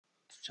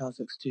Charles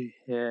X2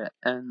 here,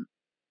 and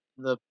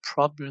the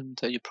problem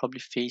that you're probably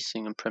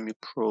facing in Premiere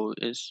Pro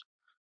is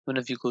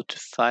whenever you go to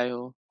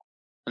File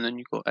and then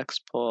you go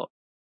Export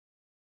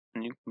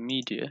and you go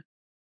Media.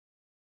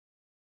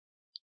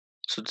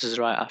 So this is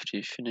right after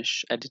you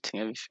finish editing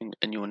everything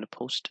and you want to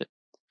post it,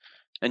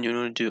 and you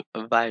want to do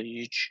it via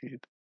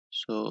YouTube.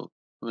 So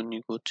when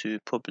you go to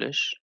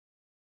Publish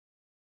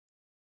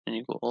and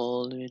you go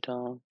all the way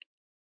down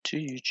to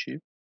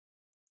YouTube,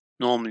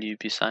 normally you'd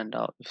be signed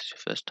out if it's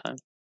your first time.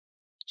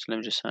 So let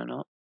me just sign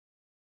out.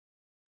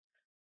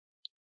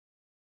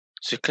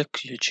 So you click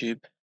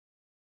YouTube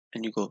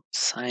and you go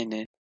sign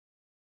in.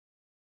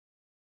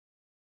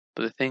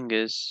 But the thing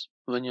is,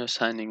 when you're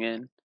signing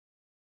in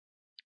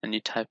and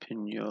you type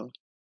in your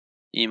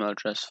email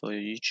address for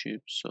your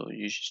YouTube, so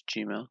use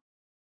Gmail.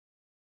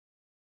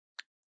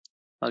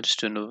 I'll just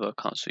do another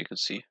account so you can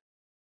see.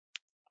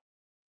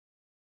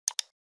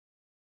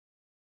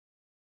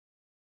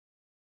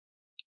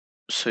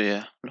 So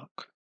yeah,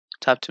 look,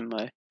 typed in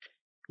my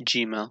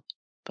Gmail,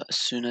 but as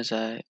soon as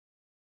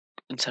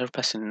instead of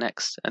pressing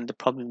next, and the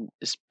problem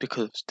is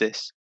because of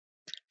this,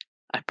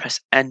 I press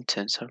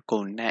enter instead of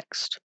go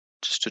next,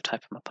 just to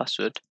type in my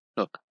password.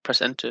 Look,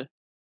 press enter,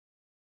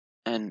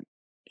 and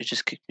it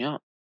just kicked me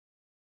out.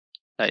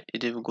 Like, it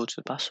didn't even go to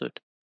the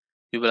password.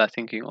 You were like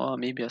thinking, oh,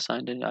 maybe I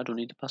signed in, I don't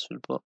need the password,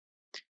 but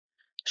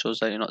shows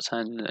that you're not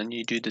signed in, and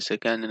you do this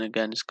again and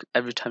again.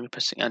 Every time you're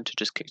pressing enter, it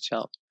just kicks you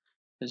out.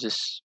 There's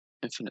this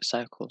infinite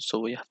cycle. So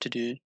what you have to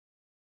do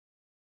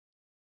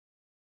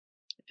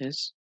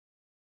is,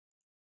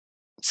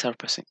 instead of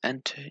pressing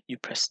enter, you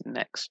press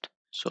next.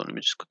 So let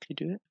me just quickly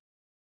do it.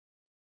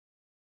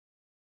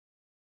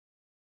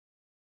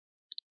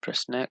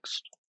 Press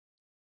next,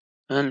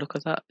 and look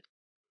at that,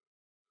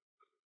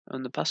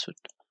 and the password.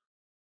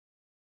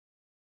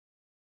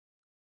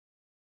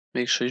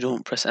 Make sure you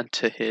don't press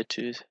enter here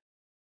too.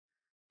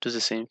 Does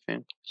the same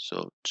thing.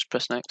 So just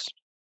press next,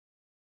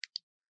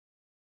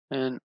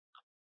 and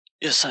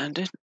you're signed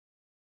in.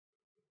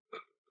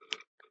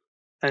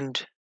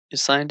 And you're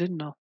signed in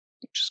now,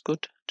 which is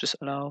good. Just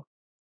allow.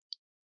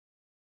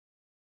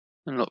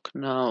 And look,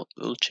 now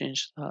we'll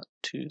change that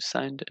to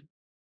signed in.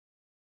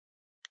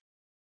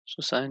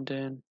 So signed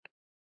in,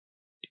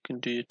 you can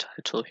do your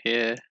title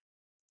here.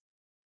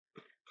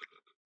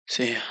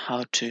 See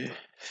how to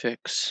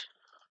fix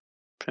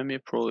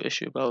Premiere Pro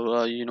issue, blah blah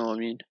blah, you know what I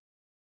mean.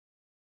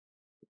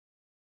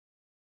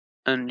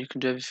 And you can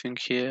do everything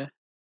here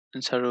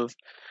instead of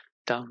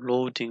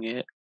downloading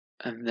it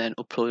and then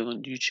uploading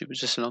on YouTube.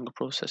 It's just a longer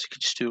process. You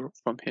can just do it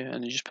from here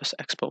and you just press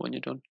export when you're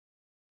done.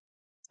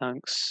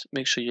 Thanks.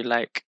 Make sure you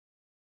like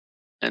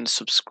and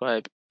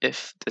subscribe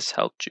if this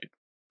helped you.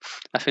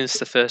 I think it's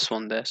the first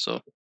one there, so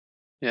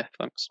yeah,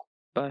 thanks.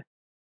 Bye.